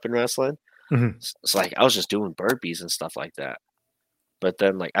down and up in wrestling. So like I was just doing burpees and stuff like that. But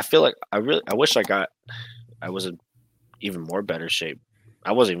then like I feel like I wish I was in even more better shape.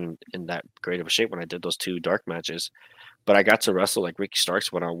 I wasn't even in that great of a shape when I did those 2 dark matches, but I got to wrestle like Ricky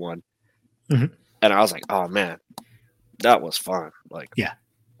Starks one-on-1, and I was like, oh man, that was fun. Like, yeah,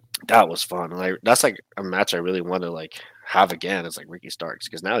 that was fun. Like that's like a match I really want to like have again. It's like Ricky Starks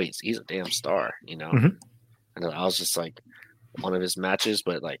because now he's a damn star, And I was just like one of his matches,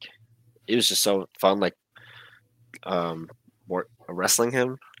 but like it was just so fun. Like, wrestling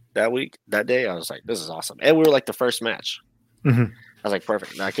him that day, I was like, this is awesome. And we were like the first match. I was like,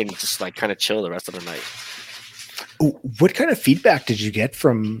 perfect. I can just like kind of chill the rest of the night. What kind of feedback did you get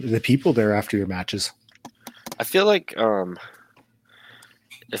from the people there after your matches? I feel like for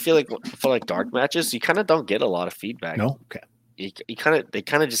like dark matches, you kind of don't get a lot of feedback. No, okay. They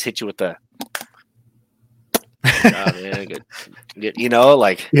kind of just hit you with the, oh, man, good.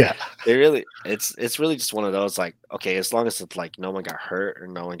 Like yeah. They really, it's really just one of those like, okay, as long as it's like no one got hurt or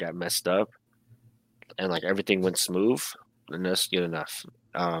no one got messed up, and like everything went smooth, then that's good enough.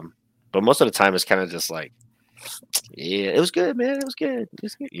 But most of the time it's kind of just like, yeah, it was good, man. It was good.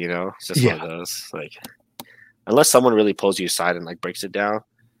 It's good. It's just one of those like, unless someone really pulls you aside and like breaks it down.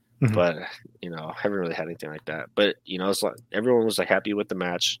 But I haven't really had anything like that. But it's like everyone was like happy with the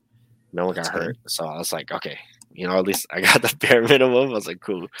match. No one got hurt, so I was like, okay, at least I got the bare minimum. I was like,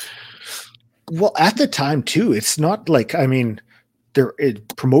 cool. Well, at the time too, it's not like, I mean,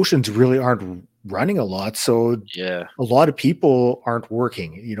 promotions really aren't running a lot, so yeah, a lot of people aren't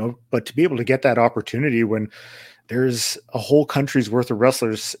working. But to be able to get that opportunity when there's a whole country's worth of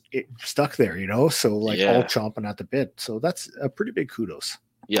wrestlers stuck there, so like all chomping at the bit. So that's a pretty big kudos.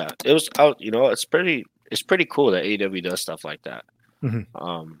 Yeah, it was out. It's pretty cool that AEW does stuff like that.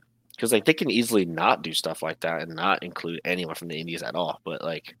 Because like they can easily not do stuff like that and not include anyone from the indies at all, but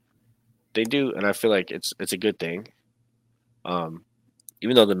like they do, and I feel like it's a good thing.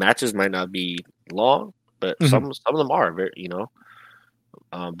 Even though the matches might not be long, but some of them are very,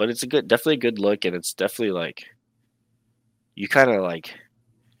 but it's definitely a good look, and it's definitely like you kind of like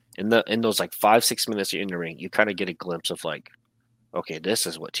in those like 5-6 minutes you're in the ring, you kind of get a glimpse of like, okay, this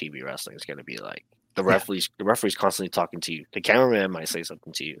is what TV wrestling is going to be like. The referee's constantly talking to you. The cameraman might say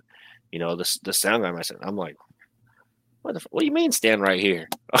something to you. The sound guy might say, I'm like, what do you mean stand right here?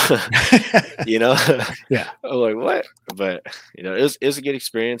 Yeah. I'm like, what? But it was a good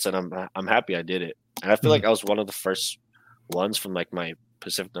experience, and I'm happy I did it. And I feel like I was one of the first ones from like my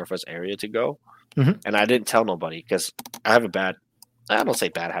Pacific Northwest area to go. And I didn't tell nobody because I have I don't say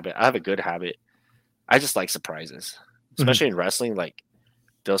bad habit. I have a good habit. I just like surprises, especially in wrestling. Like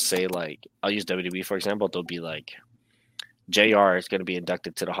they'll say like, I'll use WWE for example. They'll be like, JR is going to be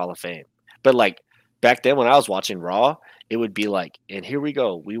inducted to the Hall of Fame. But like back then when I was watching Raw, it would be like, and here we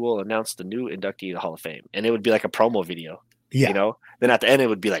go. We will announce the new inductee to the Hall of Fame. And it would be like a promo video. Yeah. Then at the end, it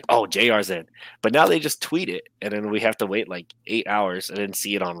would be like, oh, JR's in. But now they just tweet it. And then we have to wait like 8 hours and then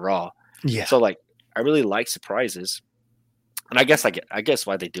see it on Raw. Yeah. So like, I really like surprises. And I guess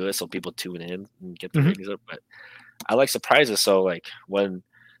why they do it, so people tune in and get the ratings up. But I like surprises. So like when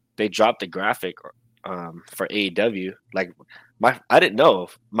they dropped the graphic for AEW, like I didn't know,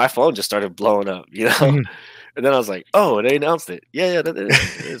 my phone just started blowing up, and then I was like, oh, they announced it. Yeah, that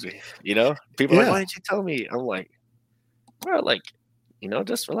is me. People are like, why didn't you tell me? I'm like, bro, like,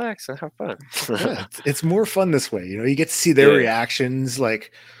 just relax and have fun. It's more fun this way. You get to see their reactions.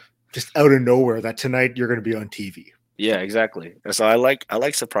 Like just out of nowhere that tonight you're going to be on TV. Yeah, exactly. And so I like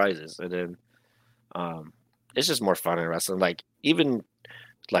surprises, and then it's just more fun in wrestling. Like even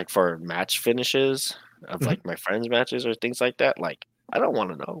like for match finishes of like my friends' matches or things like that. Like I don't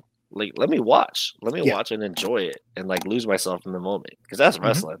want to know. Like let me watch watch and enjoy it and like lose myself in the moment because that's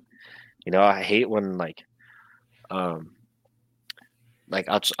wrestling. You know, I hate when like I'll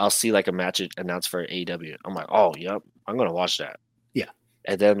see like a match announced for AEW. I'm like, oh, yep, I'm gonna watch that. Yeah,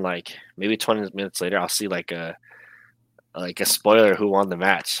 and then like maybe 20 minutes later, I'll see like a spoiler who won the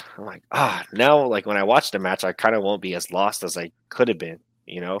match. I'm like, now like when I watch the match, I kind of won't be as lost as I could have been.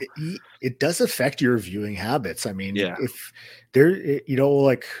 You know, it does affect your viewing habits. I mean, yeah, if there, you know,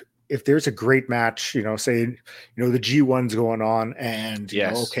 like if there's a great match, you know, say, you know, the G1's going on and, you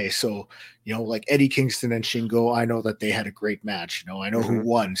know, okay, so, you know, like Eddie Kingston and Shingo, I know that they had a great match, you know, I know who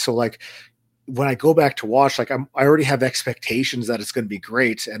won. So like when I go back to watch, like I already have expectations that it's going to be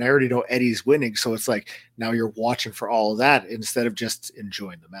great and I already know Eddie's winning. So it's like, now you're watching for all of that instead of just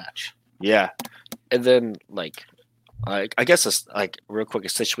enjoying the match. Yeah. And then like, I guess it's like real quick, a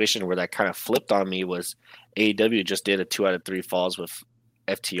situation where that kind of flipped on me was AEW just did a 2 out of 3 falls with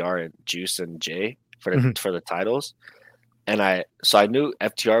FTR and Juice and Jay for the titles, and I knew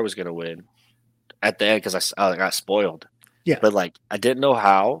FTR was gonna win at the end because I got spoiled. Yeah, but like I didn't know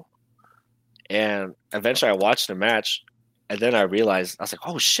how, and eventually I watched the match, and then I realized I was like,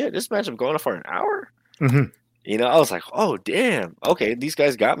 oh shit, this match is going on for an hour. You know, I was like, oh damn, okay, these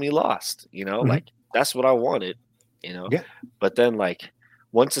guys got me lost. You know, like that's what I wanted. You know, yeah. But then like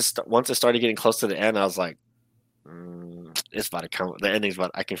once it started getting close to the end, I was like, it's about to come. The ending's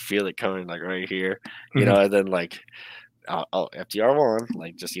about. I can feel it coming like right here. You know, and then like, FTR won.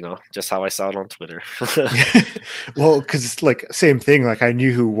 Like just just how I saw it on Twitter. Well, because it's like same thing. Like I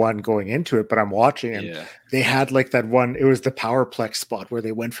knew who won going into it, but I'm watching and they had like that one. It was the Powerplex spot where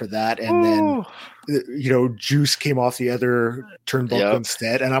they went for that, and then you know Juice came off the other turnbuckle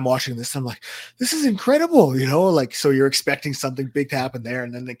instead. And I'm watching this. I'm like, this is incredible. You know, like so you're expecting something big to happen there,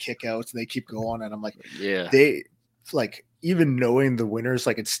 and then they kick out and they keep going, and I'm like, they like even knowing the winners,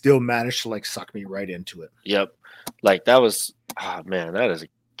 like it still managed to like suck me right into it. Yep. Like that was, oh man, that is a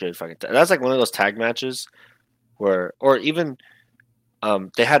good fucking. That's like one of those tag matches where, or even,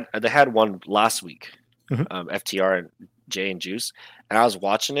 they had one last week, FTR and Jay and Juice, and I was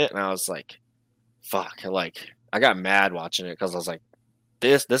watching it and I was like, fuck, like I got mad watching it because I was like,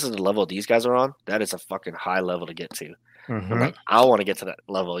 this is the level these guys are on. That is a fucking high level to get to. I'm like, I want to get to that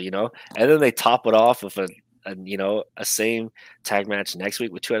level, you know. And then they top it off with a same tag match next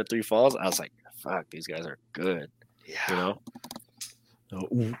week with 2 out of 3 falls. I was like, fuck, these guys are good. Yeah. You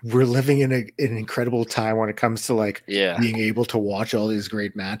know, we're living in an incredible time when it comes to like being able to watch all these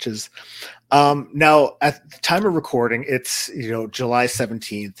great matches. Now at the time of recording, it's, you know, July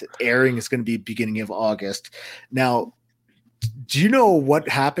 17th. Airing is going to be beginning of August. Now, do you know what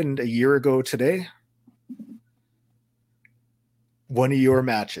happened a year ago today? One of your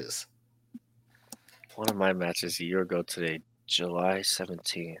matches. One of my matches a year ago today, July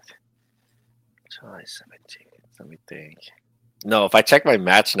 17th. Let me think. No, if I check my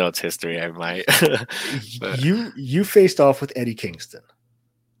match notes history, I might. You faced off with Eddie Kingston.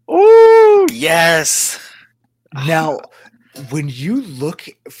 Oh, yes. Now, when you look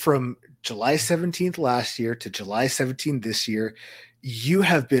from July 17th last year to July 17th this year, you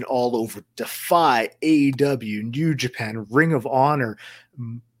have been all over DEFY, AEW, New Japan, Ring of Honor,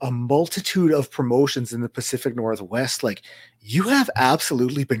 a multitude of promotions in the Pacific Northwest. Like you have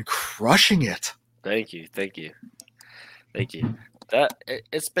absolutely been crushing it. Thank you. That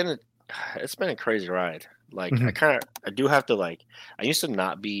it's been a crazy ride. Like I do have to like. I used to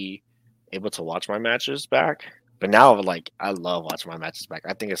not be able to watch my matches back, but now like I love watching my matches back.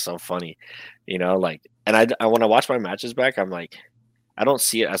 I think it's so funny, you know. Like, and I when I watch my matches back, I'm like, I don't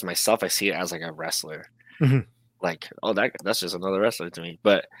see it as myself. I see it as like a wrestler. Like, oh, that's just another wrestler to me.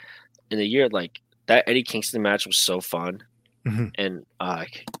 But in a year, like that Eddie Kingston match was so fun, and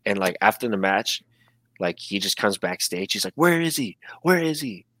like after the match, like he just comes backstage. He's like, "Where is he? Where is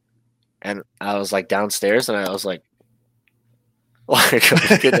he?" And I was like downstairs, and I was like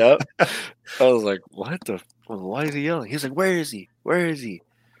looking up. I was like, "What the? Why is he yelling?" He's like, "Where is he? Where is he?"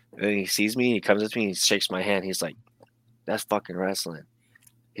 And then he sees me. He comes up to me. He shakes my hand. He's like, "That's fucking wrestling."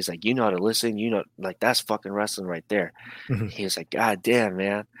 He's like, "You know how to listen. You know, like that's fucking wrestling right there." He's like, "God damn,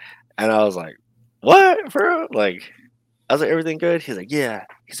 man." And I was like, "What, bro?" Like, I was like, "Everything good?" He's like, "Yeah."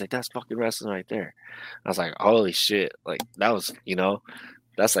 He's like, "That's fucking wrestling right there." I was like, "Holy shit!" Like that was, you know,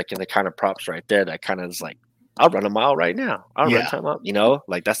 that's like in the kind of props right there. That kind of is like, I'll run a mile right now. I'll run time up. You know,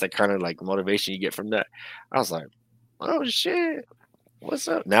 like that's the kind of like motivation you get from that. I was like, "Oh shit!" what's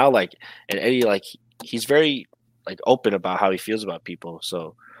up now? Like, and Eddie, like, he's very like open about how he feels about people.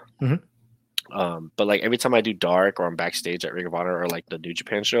 So, but like every time I do dark or I'm backstage at Ring of Honor or like the New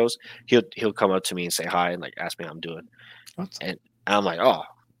Japan shows, he'll come up to me and say hi and like ask me how I'm doing, and I'm like, oh,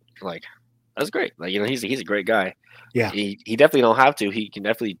 like that's great. Like, you know, he's a great guy. Yeah, he definitely don't have to. He can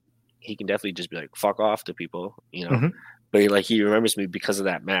definitely just be like fuck off to people, you know. But he remembers me because of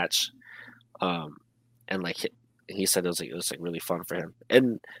that match, and like he said it was like really fun for him.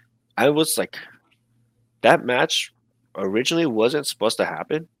 And I was like, that match originally wasn't supposed to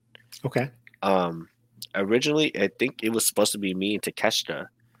happen. Okay. Originally I think it was supposed to be me and Takeshita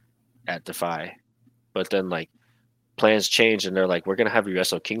at DEFY, but then like plans changed and they're like, we're gonna have you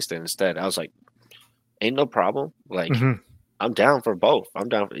wrestle Kingston instead. I was like, ain't no problem. Like, I'm down for both. I'm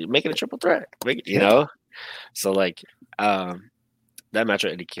down for making a triple threat. You know? So like, that match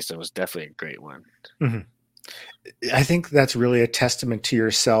with Eddie Kingston was definitely a great one. I think that's really a testament to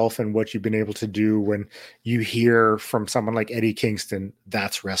yourself and what you've been able to do when you hear from someone like Eddie Kingston,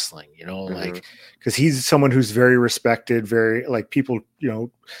 that's wrestling, you know, like, because he's someone who's very respected, very like people, you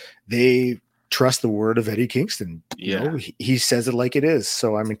know, they trust the word of Eddie Kingston. You know, he says it like it is.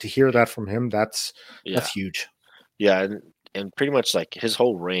 So, I mean, to hear that from him, that's huge. Yeah. And pretty much like his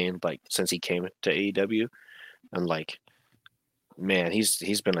whole reign, like since he came to AEW, and like, man,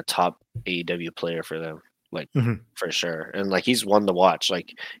 he's been a top AEW player for them. Like for sure, and like he's one to watch.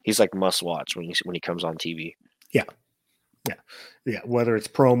 Like he's like must watch when he comes on TV. Yeah. Whether it's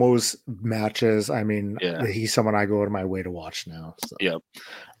promos, matches, I mean, he's someone I go out of my way to watch now. So.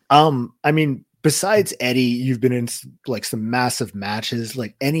 I mean, besides Eddie, you've been in like some massive matches.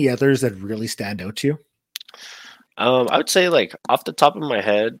 Like any others that really stand out to you? I would say like off the top of my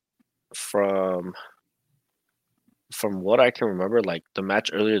head, from what I can remember, like the match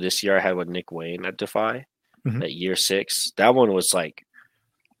earlier this year I had with Nick Wayne at DEFY. At year 6, that one was like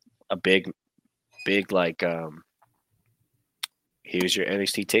a big like here's your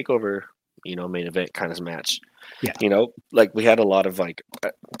NXT takeover, you know, main event kind of match. You know, like we had a lot of like,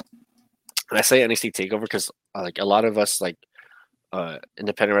 and I say NXT takeover because like a lot of us like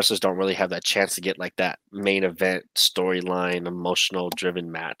independent wrestlers don't really have that chance to get like that main event storyline emotional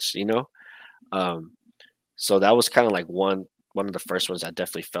driven match, you know. So that was kind of like one of the first ones that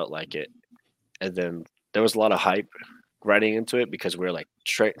definitely felt like it. And then there was a lot of hype riding into it because we were like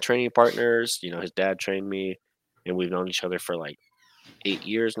training partners. You know, his dad trained me, and we've known each other for like 8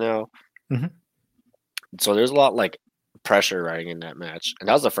 years now. So there's a lot like pressure riding in that match, and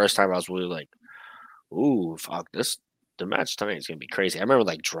that was the first time I was really like, "Ooh, fuck this! The match tonight is gonna be crazy." I remember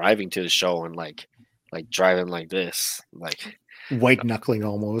like driving to the show and like driving like this, like white knuckling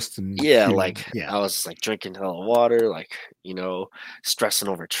almost, and I was like drinking hell of water, like, you know, stressing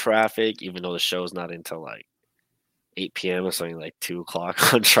over traffic, even though the show's not until like 8 p.m. or something, like 2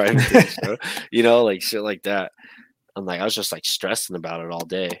 o'clock on driving to the show, you know, like shit like that. I'm like, I was just like stressing about it all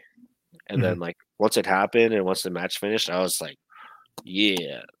day. And then like once it happened and once the match finished, I was like,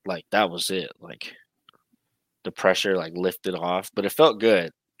 yeah, like that was it. Like the pressure like lifted off, but it felt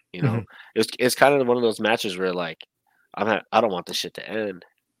good. You know, it's kind of one of those matches where like, I don't want this shit to end,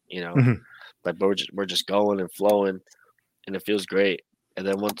 you know, but we're just going and flowing, and it feels great. And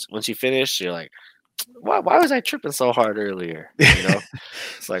then once you finish, you're like, why was I tripping so hard earlier? You know,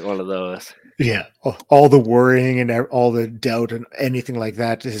 it's like one of those. Yeah, all the worrying and all the doubt and anything like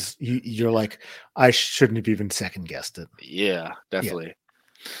that is you're like, I shouldn't have even second guessed it. Yeah, definitely.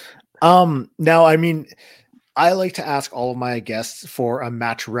 Now, I mean, I like to ask all of my guests for a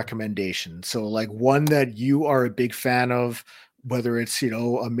match recommendation. So like one that you are a big fan of, whether it's, you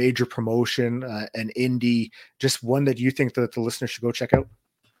know, a major promotion, an indie, just one that you think that the listener should go check out.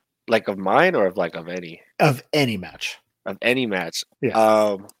 Like of mine or of any? Of any match. Of any match.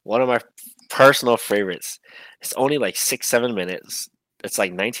 Yeah. One of my personal favorites. It's only like 6-7 minutes. It's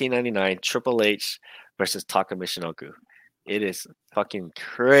like 1999 Triple H versus Taka Michinoku. It is fucking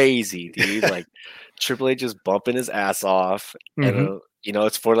crazy, dude. Like Triple H is bumping his ass off, and you know,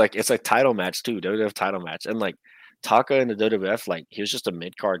 it's a title match too, WWF title match, and like Taka in the WWF, like he was just a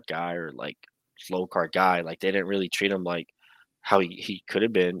mid card guy or like low card guy. Like they didn't really treat him like how he could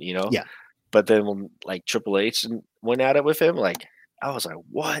have been, you know. Yeah. But then when like Triple H went at it with him, like I was like,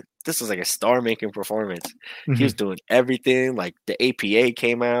 what? This was like a star making performance. He was doing everything. Like the APA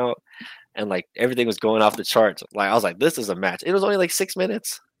came out. And like everything was going off the charts. Like I was like, this is a match. It was only like 6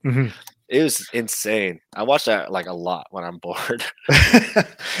 minutes. It was insane. I watch that like a lot when I'm bored.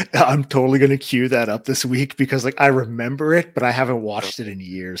 I'm totally gonna cue that up this week because like I remember it, but I haven't watched it in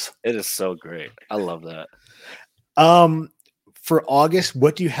years. It is so great. I love that. For August,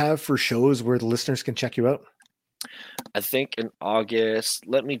 what do you have for shows where the listeners can check you out? I think in August.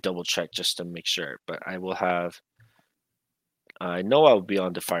 Let me double check just to make sure. But I will have. I know I will be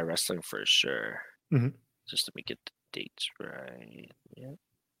on DeFi Wrestling for sure. Mhm. Just let me get the dates right. Yeah.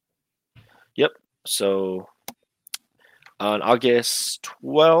 Yep. So on August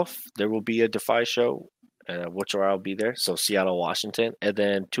 12th, there will be a DeFi show, which I'll be there. So Seattle, Washington. And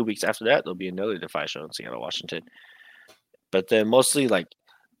then 2 weeks after that, there'll be another DeFi show in Seattle, Washington. But then mostly like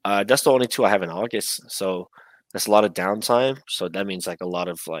that's the only two I have in August. So that's a lot of downtime. So that means like a lot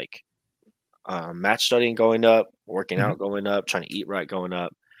of like match studying going up, working Mhm. out going up, trying to eat right going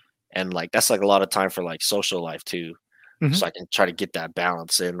up. And like that's like a lot of time for like social life too. Mhm. So I can try to get that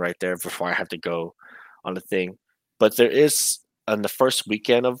balance in right there before I have to go on the thing. But there is on the first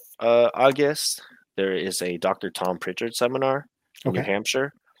weekend of August, there is a Dr. Tom Pritchard seminar in New Okay.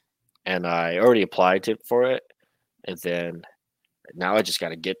 Hampshire, and I already applied for it, and then now I just got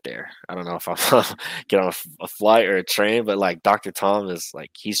to get there. I don't know if I'll get on a flight or a train, but like Dr. Tom is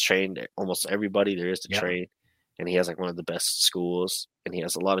like he's trained almost everybody there is to Yep. train, and he has like one of the best schools, and he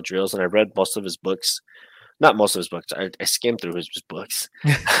has a lot of drills. And I read most of his books, not most of his books. I skimmed through his books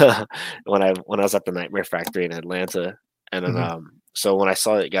when I was at the Nightmare Factory in Atlanta, and then Mhm. so when I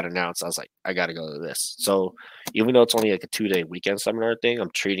saw it got announced, I was like, I got to go to this. So even though it's only like a 2-day weekend seminar thing,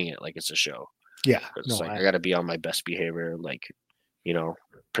 I'm treating it like it's a show. Yeah. It's No, like I got to be on my best behavior, like you know,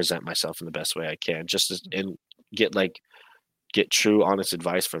 present myself in the best way I can, and get true, honest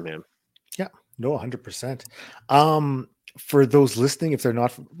advice from him. yeah. No, 100%. For those listening, if they're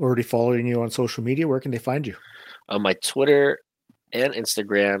not already following you on social media, where can they find you? On my Twitter and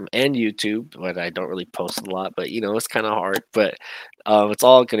Instagram and YouTube, but I don't really post a lot. But it's kind of hard. But it's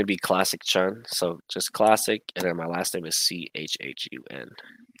all going to be Classic Chhun. So just Classic, and then my last name is CHHUN.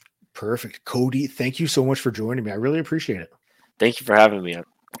 Perfect. Cody, thank you so much for joining me. I really appreciate it. Thank you for having me.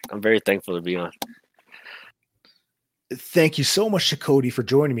 I'm very thankful to be on. Thank you so much to Cody for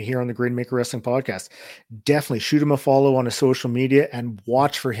joining me here on the Grainmaker Wrestling Podcast. Definitely shoot him a follow on his social media and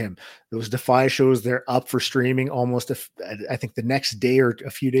watch for him. Those DeFi shows, they're up for streaming almost, I think, the next day or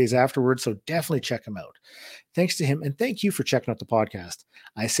a few days afterwards. So definitely check him out. Thanks to him. And thank you for checking out the podcast.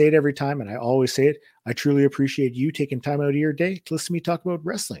 I say it every time, and I always say it. I truly appreciate you taking time out of your day to listen to me talk about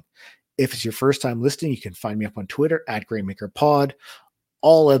wrestling. If it's your first time listening, you can find me up on Twitter at GrainmakerPod,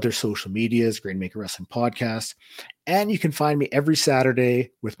 all other social medias, Grainmaker Wrestling Podcast. And you can find me every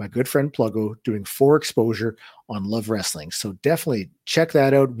Saturday with my good friend Pluggo doing 4 Exposure on Love Wrestling. So definitely check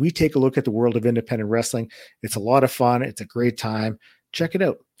that out. We take a look at the world of independent wrestling. It's a lot of fun. It's a great time. Check it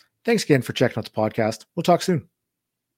out. Thanks again for checking out the podcast. We'll talk soon.